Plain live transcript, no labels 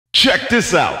Check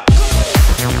this out.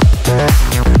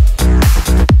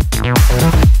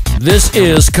 This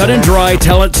is Cut and Dry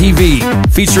Talent TV,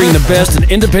 featuring the best in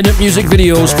independent music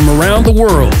videos from around the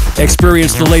world.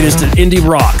 Experience the latest in indie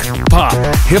rock, pop,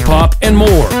 hip-hop, and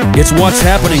more. It's what's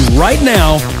happening right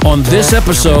now on this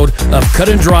episode of Cut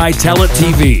and Dry Talent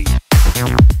TV.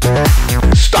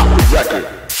 Stop the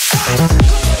record.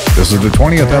 This is the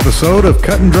 20th episode of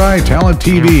Cut and Dry Talent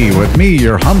TV with me,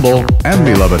 your humble and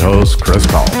beloved host, Chris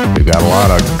Kalt. We've got a lot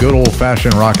of good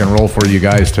old-fashioned rock and roll for you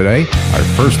guys today. Our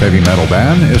first heavy metal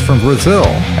band is from Brazil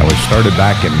and was started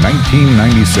back in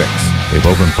 1996. They've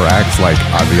opened for acts like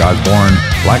Ozzy Osbourne,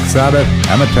 Black Sabbath,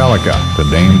 and Metallica, to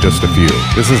name just a few.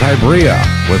 This is Hybria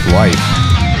with Life.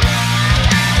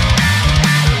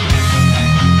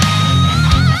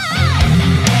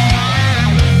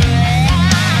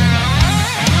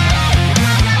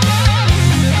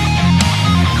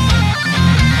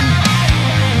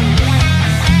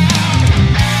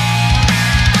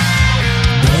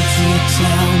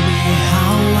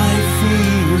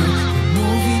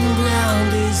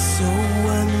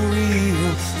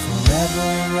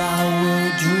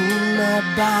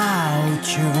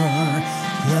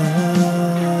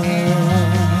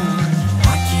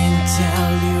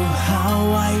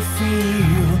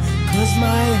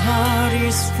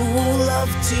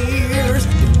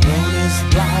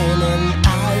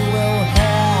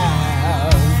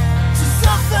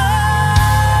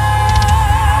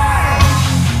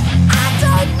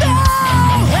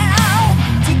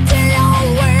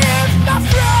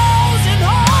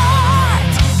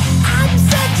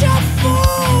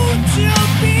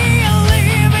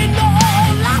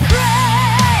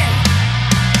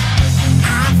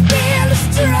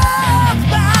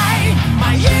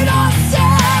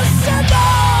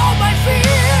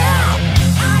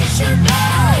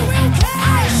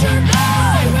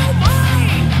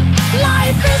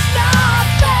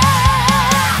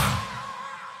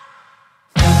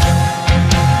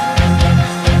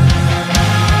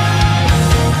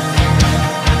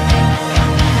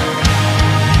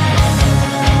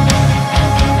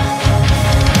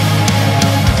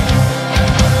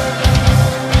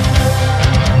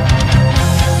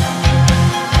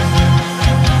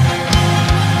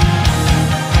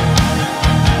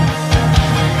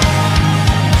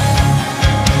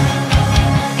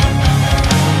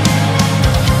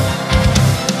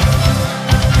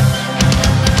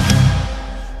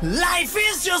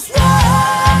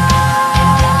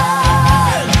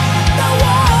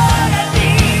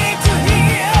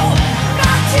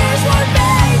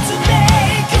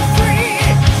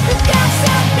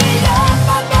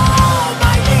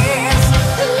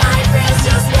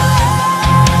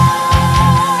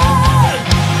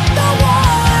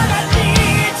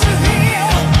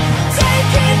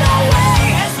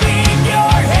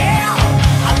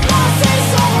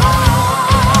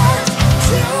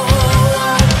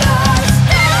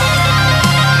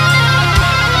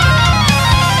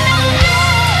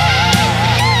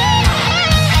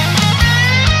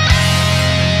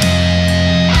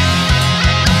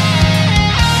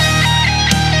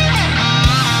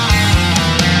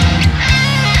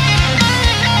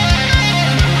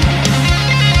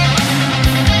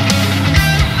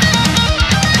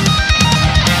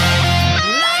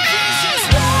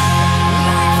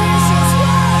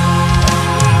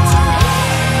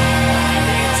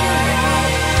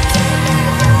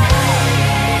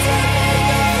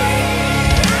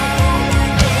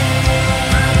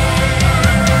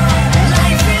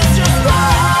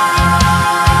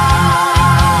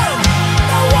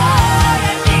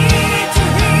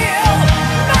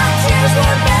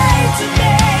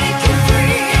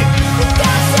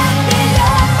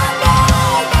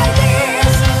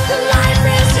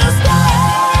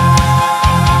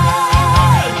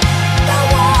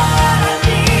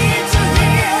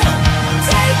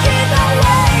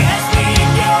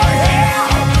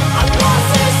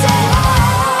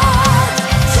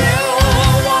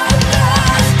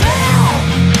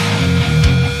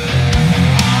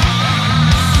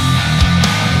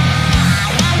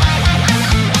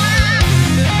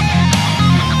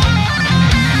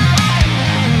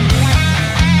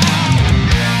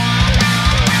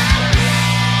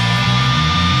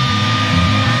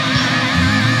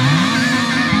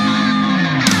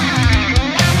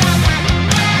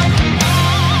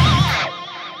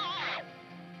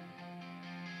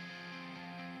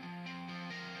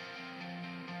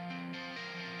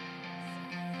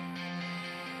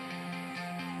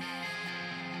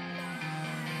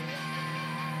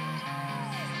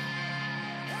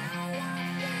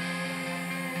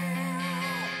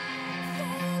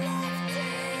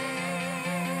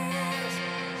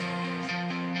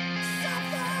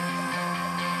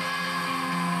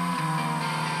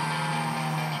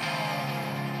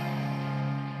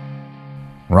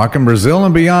 Rockin' Brazil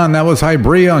and beyond, that was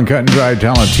Hybria on Cut and Dry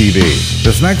Talent TV.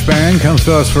 This next band comes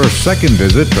to us for a second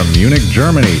visit from Munich,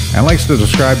 Germany, and likes to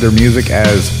describe their music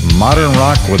as modern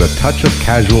rock with a touch of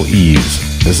casual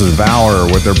ease. This is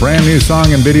Valor with their brand new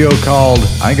song and video called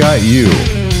I Got You.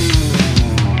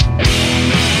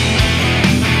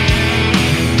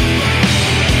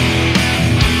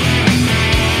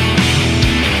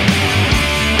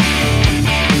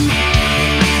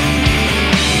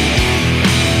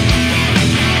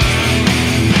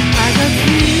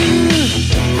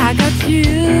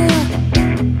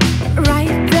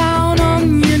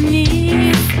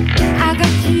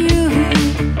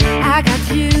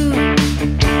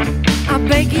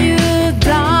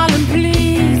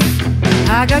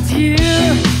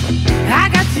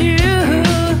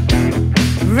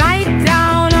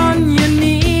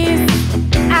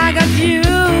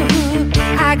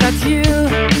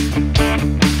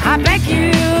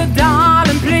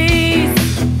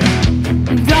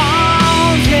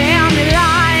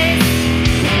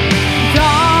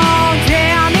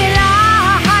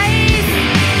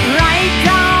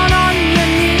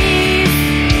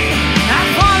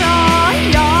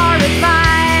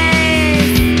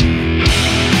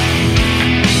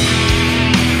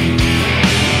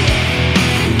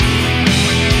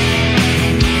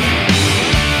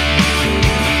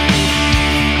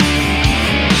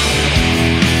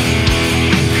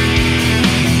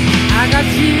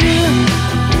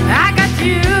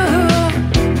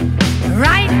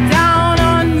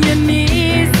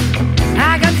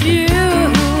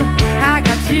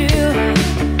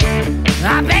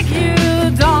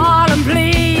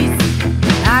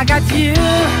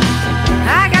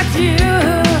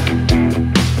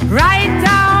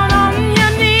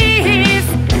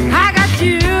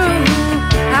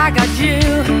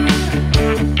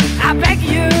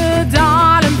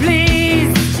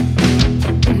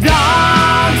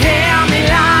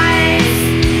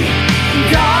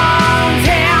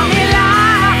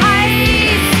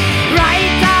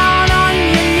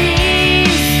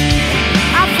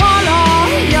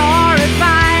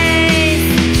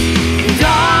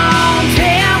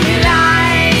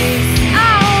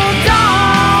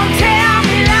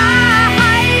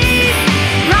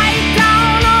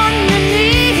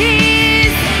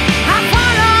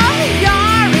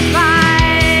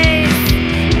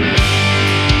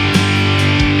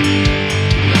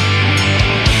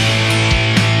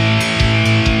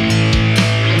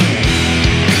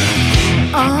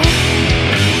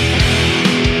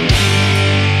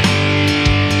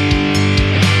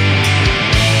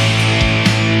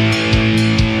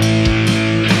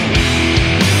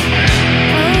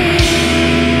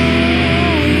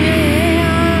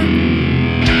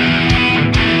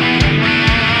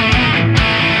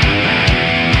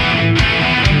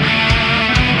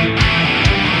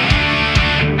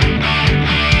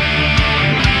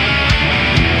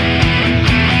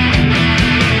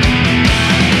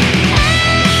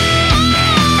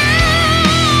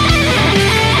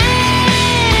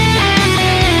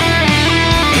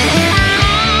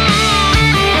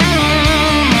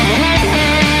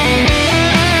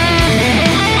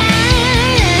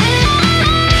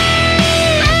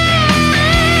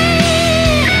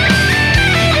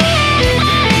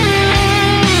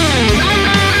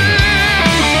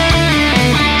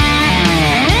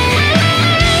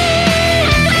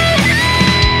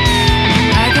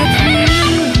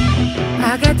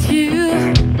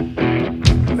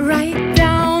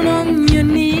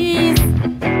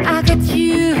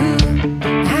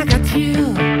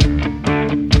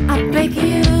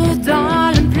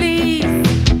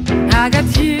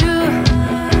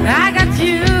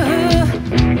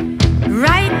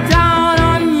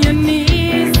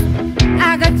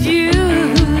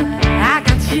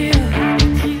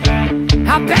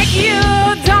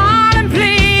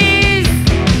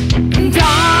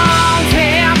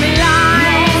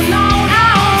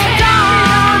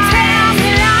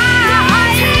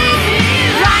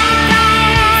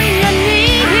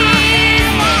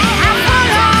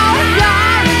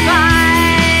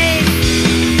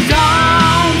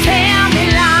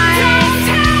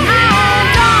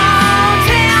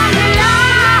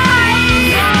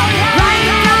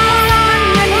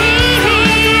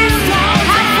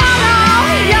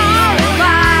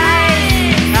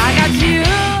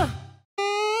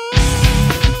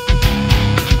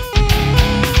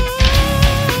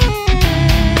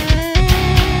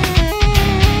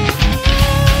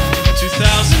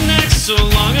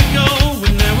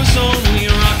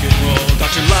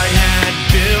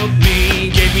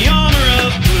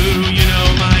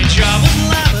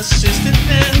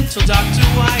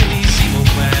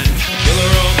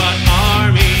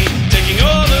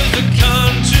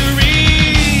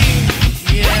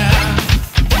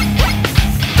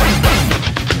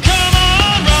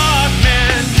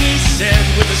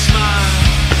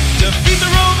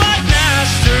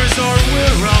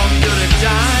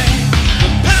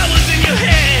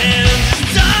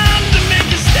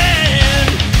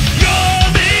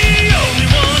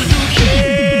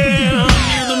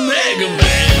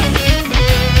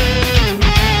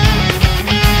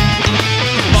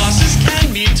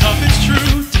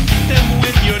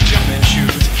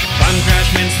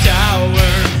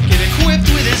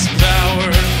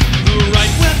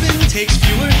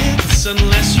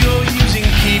 unless you're using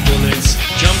key bullets.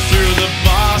 Jump through the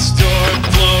boss door,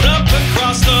 float up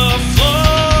across the floor.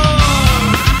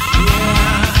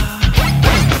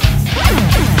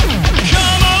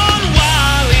 Come on,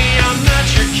 Wily, I'm at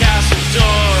your castle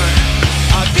door.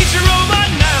 I beat your robot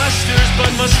masters, but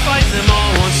must fight them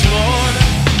all once more.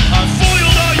 I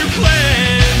foiled all your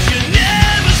plans, you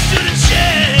never stood a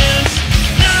chance.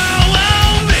 Now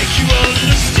I'll make you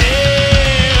understand.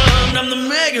 I'm the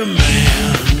Mega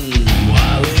Man,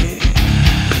 Wily.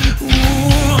 Ooh,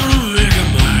 I'm the Mega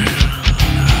Man.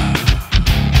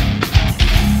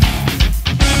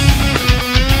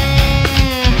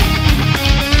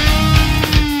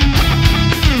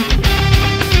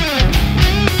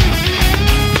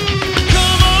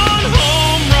 Come on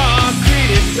home, Rock,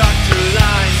 creative Dr.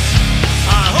 Light.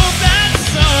 I hope that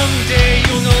someday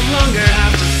you'll no longer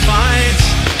have to fight.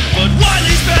 But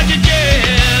Wily's back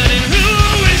again, and who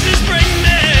is this brave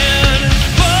man?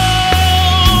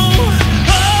 Oh,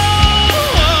 oh,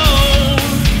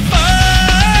 oh,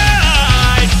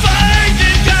 fight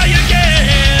this guy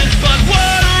again. But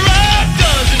what Rock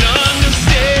doesn't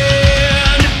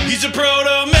understand, he's a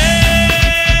proto-man,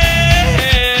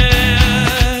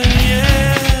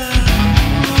 yeah.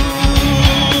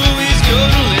 Ooh, he's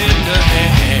gonna lend a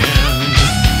hand.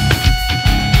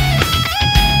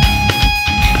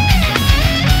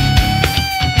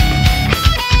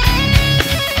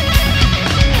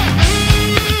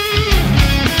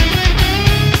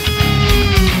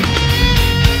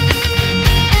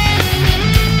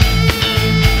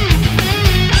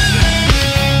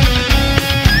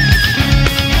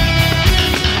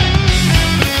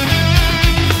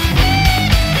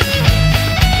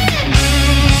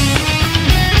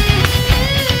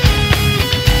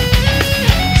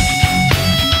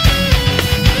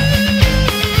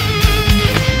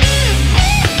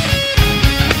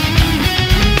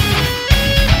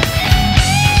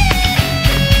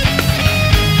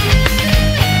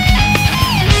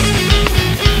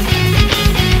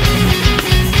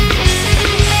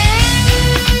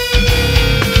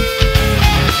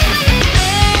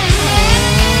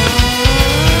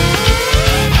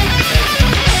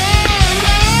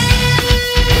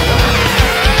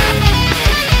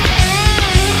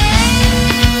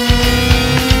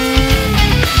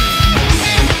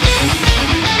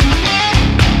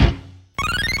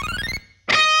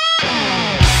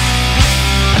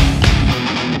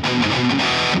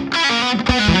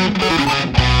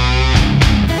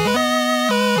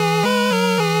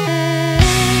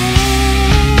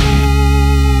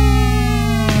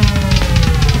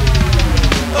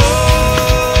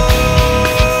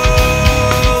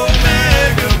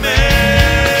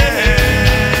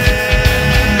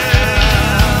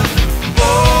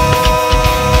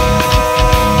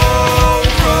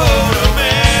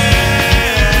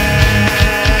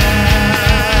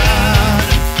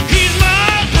 He's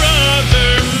my brother,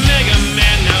 Mega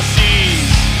Man now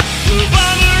sees. Blue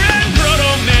Bomber and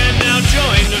Proto Man now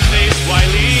join to face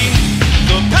Wily.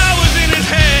 The power's in his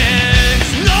hands,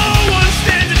 no one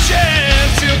stands a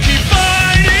chance. He'll keep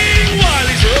fighting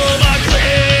Wily's robot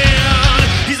clan.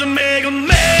 He's a Mega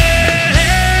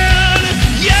Man,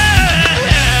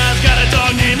 yeah. Got a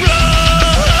dog named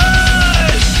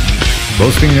Rush.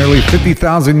 Boasting nearly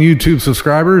 50,000 YouTube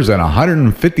subscribers and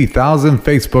 150,000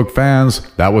 Facebook fans,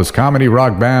 that was comedy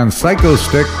rock band Psycho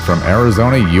Stick from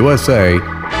Arizona, USA,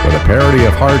 with a parody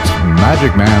of Heart's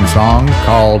Magic Man song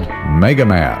called Mega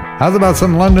Man. How's about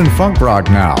some London funk rock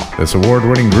now? This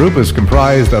award-winning group is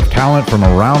comprised of talent from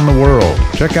around the world.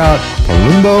 Check out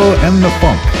Palumbo and the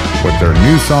Funk with their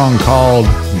new song called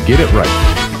Get It Right.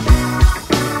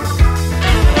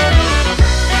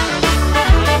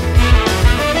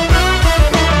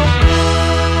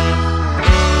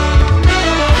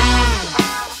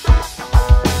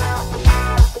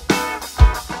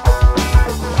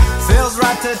 Feels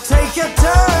right to take a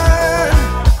turn.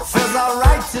 Feels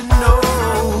alright to know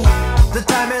the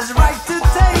time is right to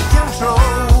take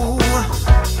control.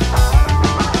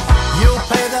 You'll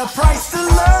pay the price to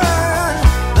learn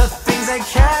the things they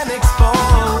can't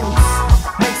expose.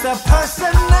 Makes the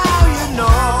person now you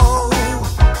know.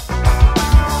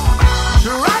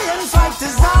 Try and fight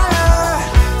desire,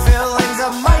 feelings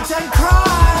of might and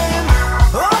crime.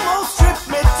 Almost stripped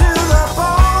me to the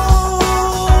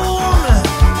bone.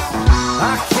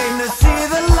 I came to see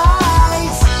the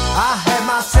light. I had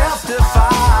myself to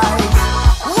fight.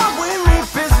 What we reap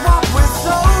is what we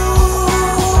sow.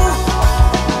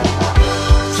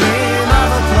 Dream of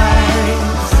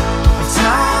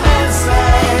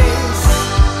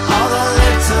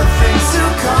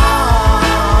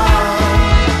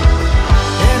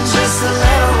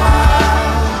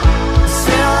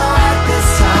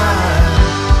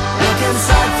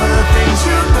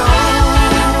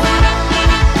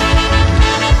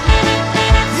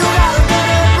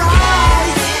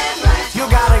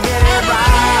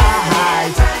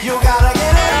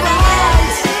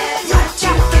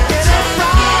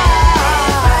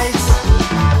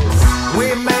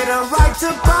to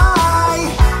buy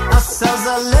ourselves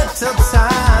a little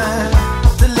time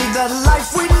to live the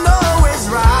life we know is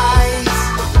right.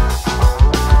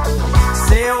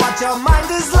 Say what your mind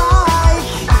is like,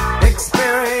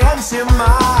 experience you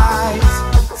might,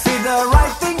 feed the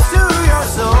right things to your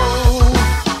soul.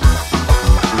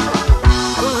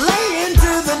 Lay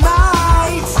into the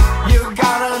night, you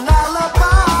got an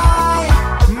alibi,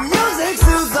 music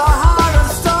soothes the heart of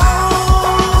stone.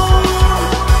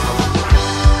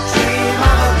 Dream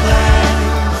of a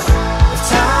place with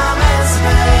time and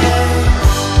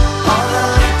space, all the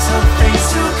little things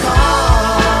to come.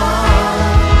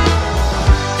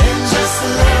 In just a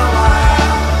little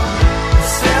while,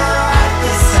 it's feel right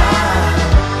this time.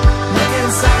 Look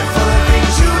inside for the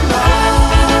things you know.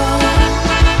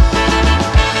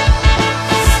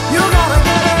 You gotta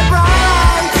get it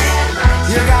right.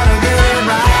 You gotta get it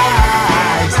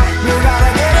right. You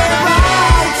gotta get it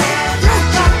right. You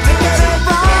got to get it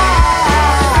right.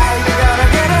 You gotta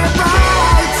get it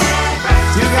right.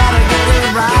 You gotta get it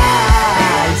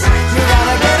right. You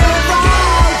gotta get it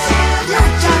right. You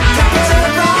got to get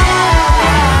it right.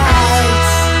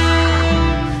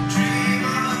 Dream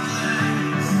of a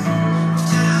place,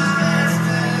 time and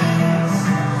space,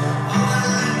 all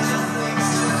the little things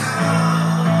to come.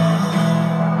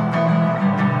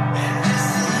 In just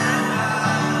a little while,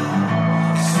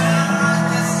 it's feel right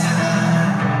this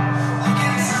time. Look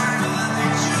inside for the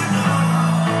things you know.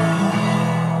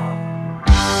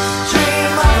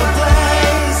 Dream of a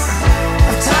place,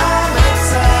 of time and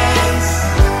space,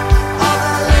 all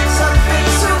the little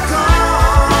things to come.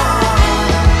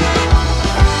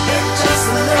 In just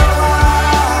a little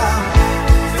while,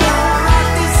 feel right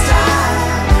this time.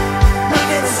 Look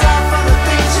inside for the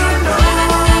things you know.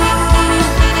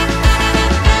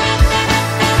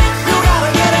 You gotta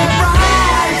get it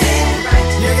right.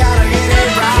 You gotta get it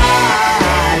right.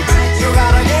 You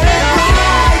gotta get it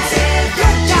right. You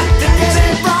got to get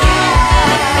it right.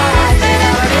 You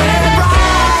gotta get it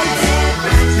right.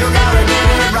 You gotta get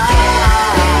it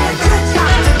right. You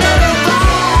got to get it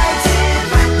right.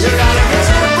 You gotta get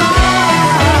it right.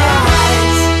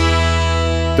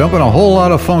 Dumping a whole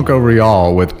lot of funk over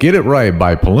y'all with Get It Right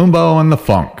by Palumbo and the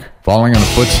Funk. Following in the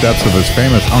footsteps of his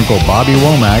famous uncle Bobby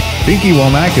Womack, Binky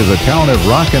Womack is a talented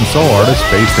rock and soul artist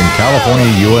based in California,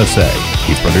 USA.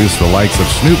 He's produced the likes of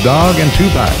Snoop Dogg and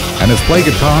Tupac, and has played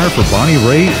guitar for Bonnie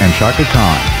Raitt and Chaka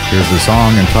Khan. Here's a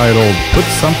song entitled Put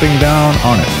Something Down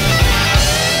on It.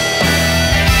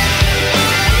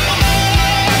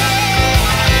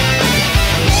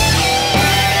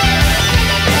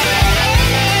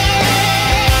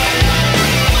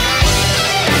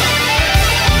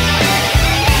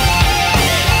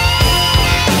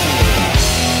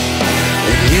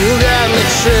 You got me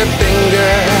tripping,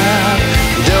 girl.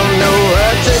 Don't know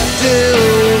what to do.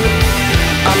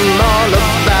 I'm all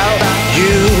about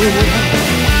you.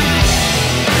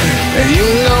 You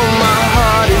know my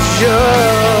heart is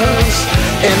yours,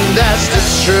 and that's the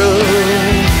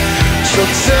truth. So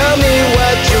tell me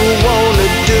what you wanna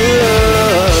do.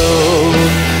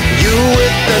 You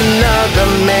with another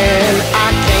man, I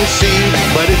can't see.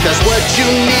 But if that's what you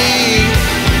need,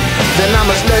 then I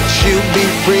must let you be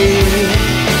free.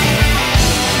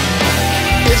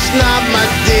 It's not my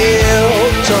deal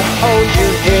to hold you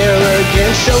here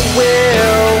against your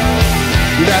will.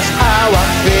 That's how I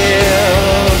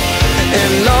feel.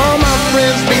 And all my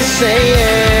friends be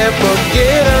saying,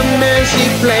 forget her, man, she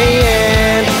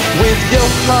playing with your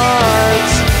heart.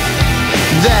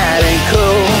 That ain't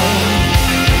cool.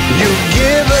 You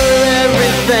give her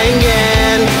everything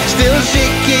and still she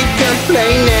keep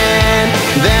complaining.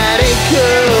 That ain't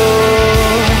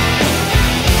cool.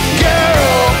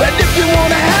 Girl, but if you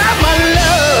wanna have my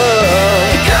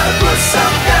love, you gotta put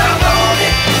some down on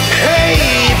it. Hey,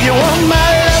 if you want my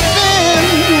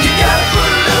loving, you gotta put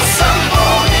a little something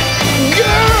on it.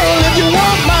 Girl, if you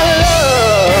want my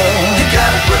love, you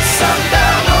gotta put some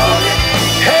down on it.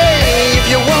 Hey, if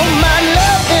you want my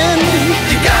loving,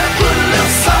 you gotta put a little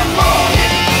something on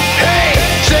it. Hey,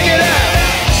 check it out.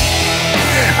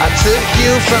 I took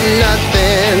you from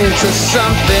nothing to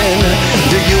something.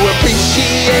 Do you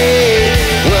appreciate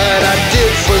what I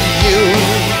did for you?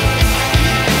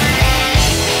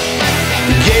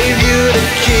 Gave you the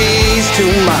keys to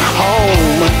my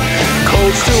home,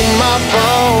 codes to my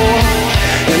phone,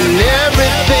 and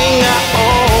everything I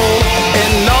own.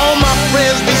 And all my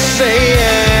friends be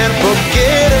saying,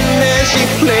 forget her, man, she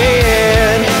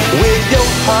playing with your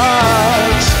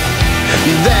heart.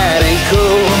 That ain't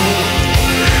cool.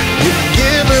 You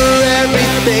give her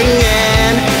everything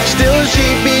and still she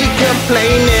be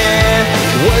complaining.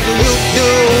 What do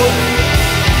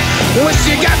when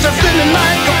she got to feeling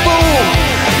like a fool?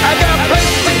 I got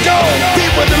place to go,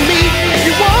 people to meet if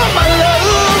you want my love.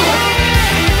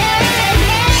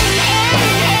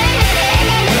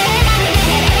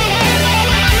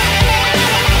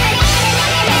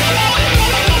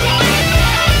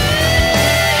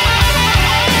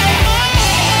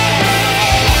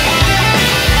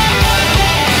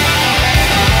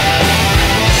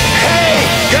 Hey,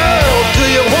 girl, do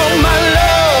you want my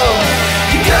love?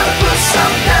 You gotta put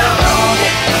some down on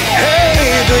it.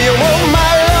 Hey, do you want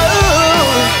my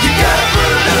love? You gotta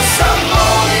put a little something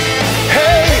on it.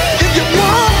 Hey, if you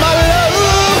want my love,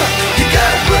 you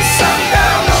gotta put some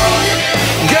down on it.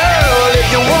 Girl, if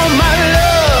you want my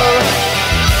love.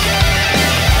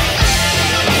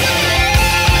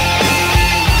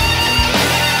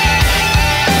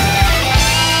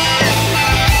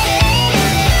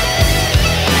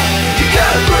 You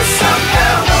gotta put some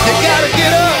down on it. You gotta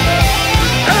get up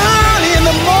early in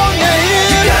the morning.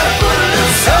 You gotta put a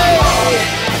little something on it.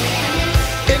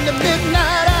 In the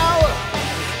midnight hour.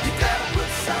 You gotta put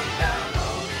some down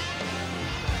on it.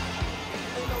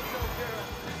 Ain't no joke, girl.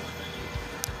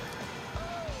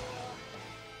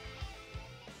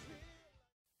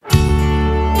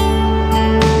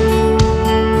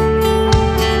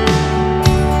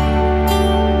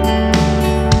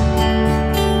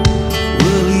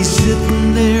 Well, he's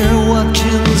sitting there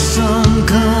watching the sun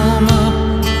come up,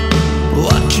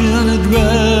 watching it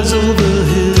rise over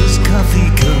his coffee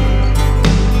cup.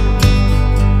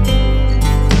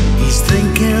 He's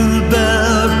thinking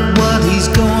about what he's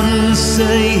gonna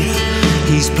say.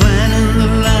 He's planning the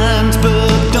lines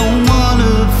but don't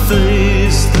wanna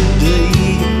face the day.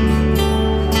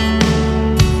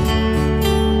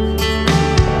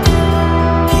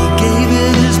 He gave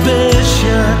it his best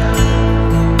shot,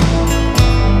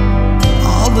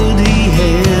 all that he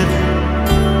had,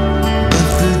 but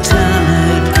the time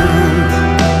had come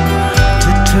to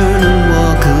turn and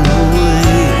walk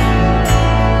away.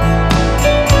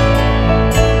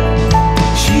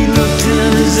 She looked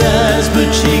in his eyes, but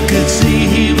she could see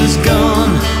he was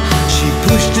gone. She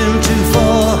pushed him too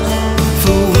far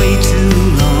for way too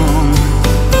long.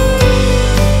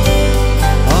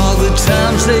 All the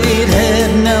times they'd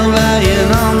had now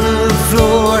lying on the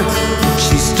floor.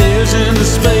 She stares into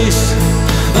space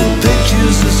and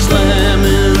pictures a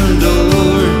slamming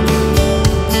door.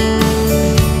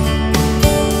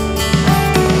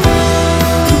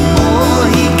 The more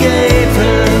he gave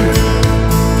her,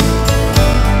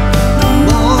 the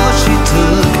more she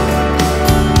took,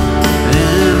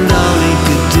 and all he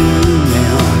could do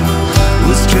now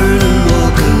was turn and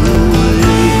walk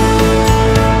away.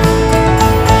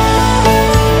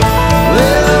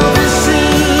 Well, this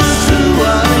is who I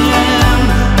am,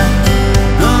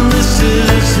 and this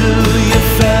is who you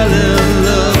fell in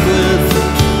love with.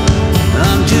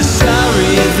 I'm just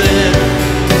sorry that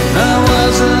I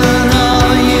wasn't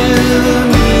all you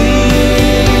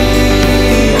needed.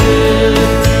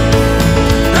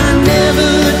 I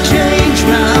never changed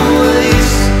my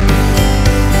ways.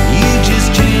 You just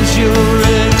changed your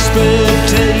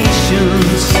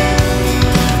expectations.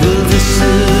 Well, this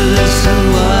is who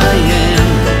I am,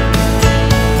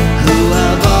 who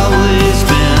I've always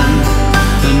been,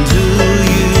 and who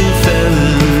you fell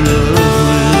in love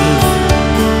with.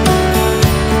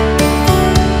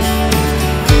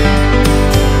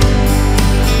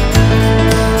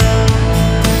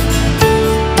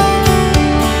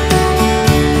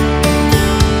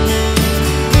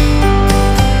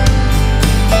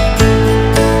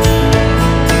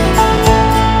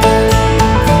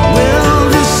 Well,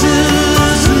 this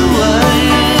is who I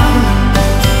am,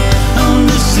 and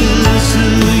this is who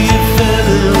you fell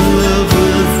in love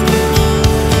with.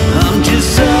 I'm just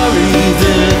sorry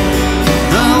that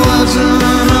I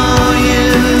wasn't all you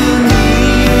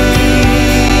needed.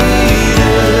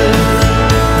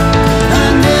 I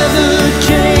never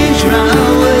changed my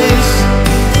ways.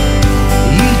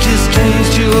 You just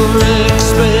changed your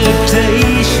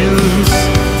expectations.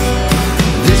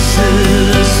 This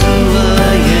is who I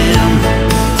am.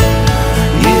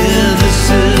 Yeah, this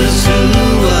is who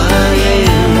I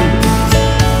am,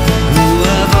 who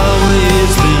I've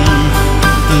always been,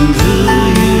 and who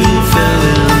you fell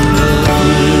in love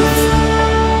with.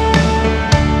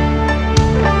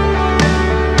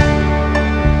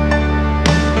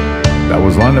 That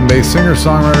was London-based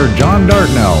singer-songwriter John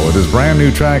Dartnell with his brand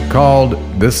new track called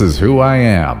This Is Who I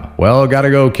Am. Well, gotta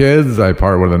go, kids. I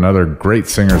part with another great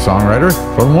singer-songwriter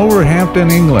from Wolverhampton,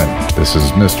 England. This is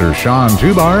Mr. Sean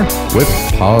Tubar with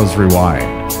Pause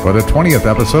Rewind. For the 20th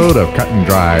episode of Cut and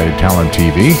Dry Talent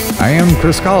TV, I am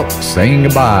Chris Kalt saying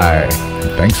goodbye.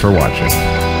 Thanks for watching.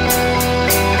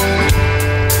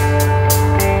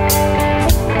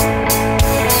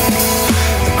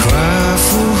 The crowd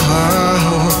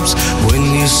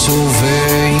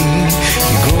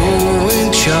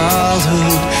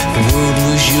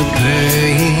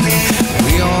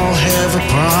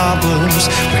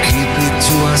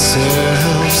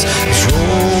ourselves,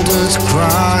 shoulder to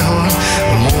cry on,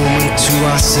 a moment to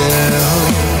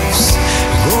ourselves.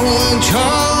 Growing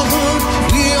childhood,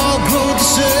 we all grow the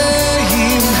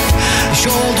same,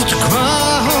 shoulder to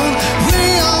cry on, we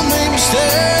all make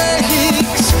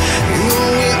mistakes. You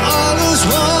know we all as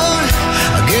one,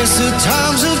 I guess the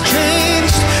times have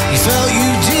changed. You felt you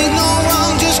did no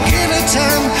wrong, just give it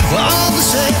time. We're all the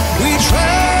same, we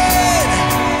tried.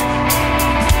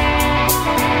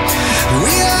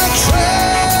 We all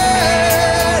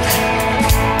tried.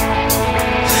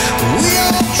 We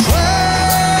all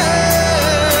tried.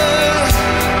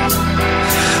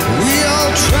 We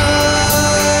all tried.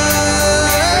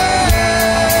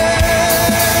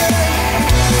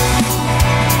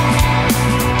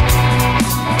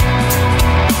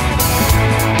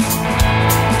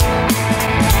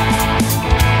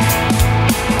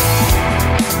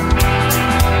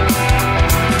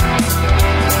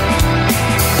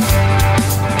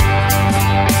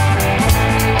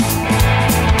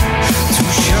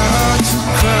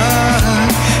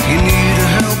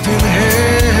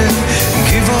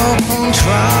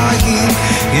 Trying,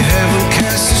 you haven't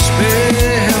cast a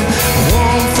spell.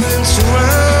 Warm friends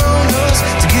surround us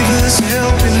to give us a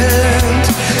helping hand.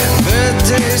 Bad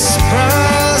days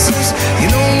surprise us, you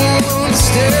don't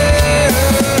understand.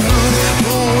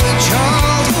 Growing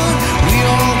childhood, we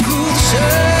all grew the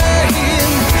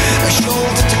same. A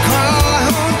shoulder to cry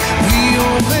on, we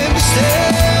all made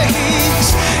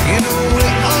mistakes. You know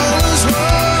we're all as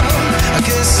one, I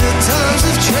guess the times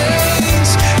have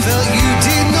changed. Felt you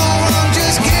did no wrong,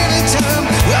 just give it time.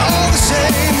 We're all the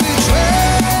same, we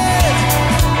tried.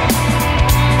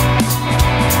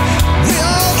 We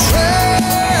all tried.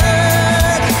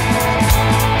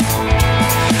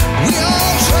 We all tried. We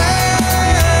all tried.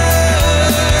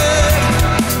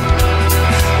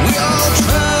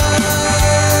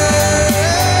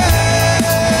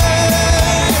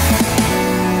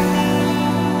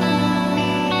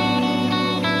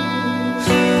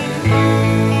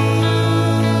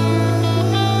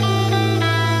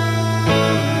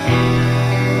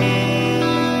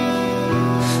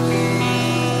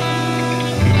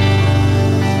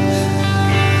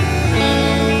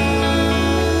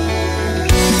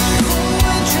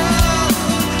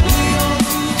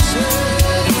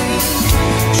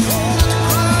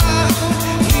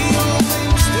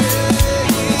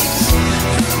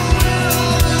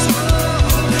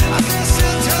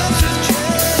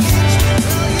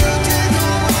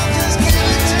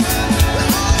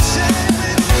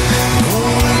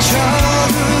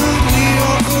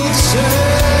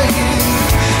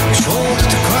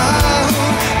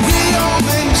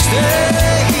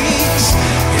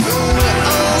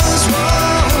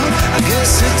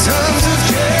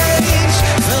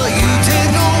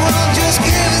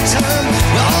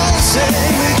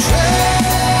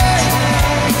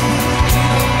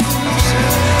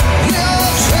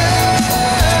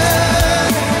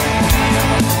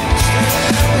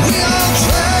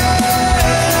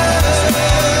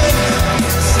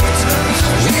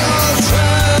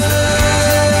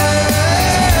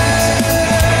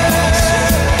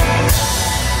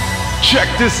 Check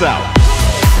this out.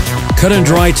 Cut and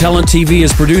Dry Talent TV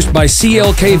is produced by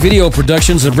CLK Video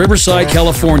Productions of Riverside,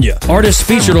 California. Artists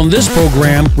featured on this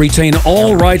program retain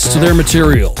all rights to their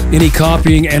material. Any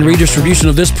copying and redistribution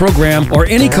of this program or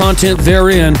any content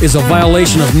therein is a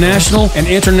violation of national and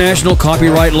international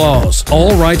copyright laws.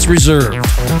 All rights reserved.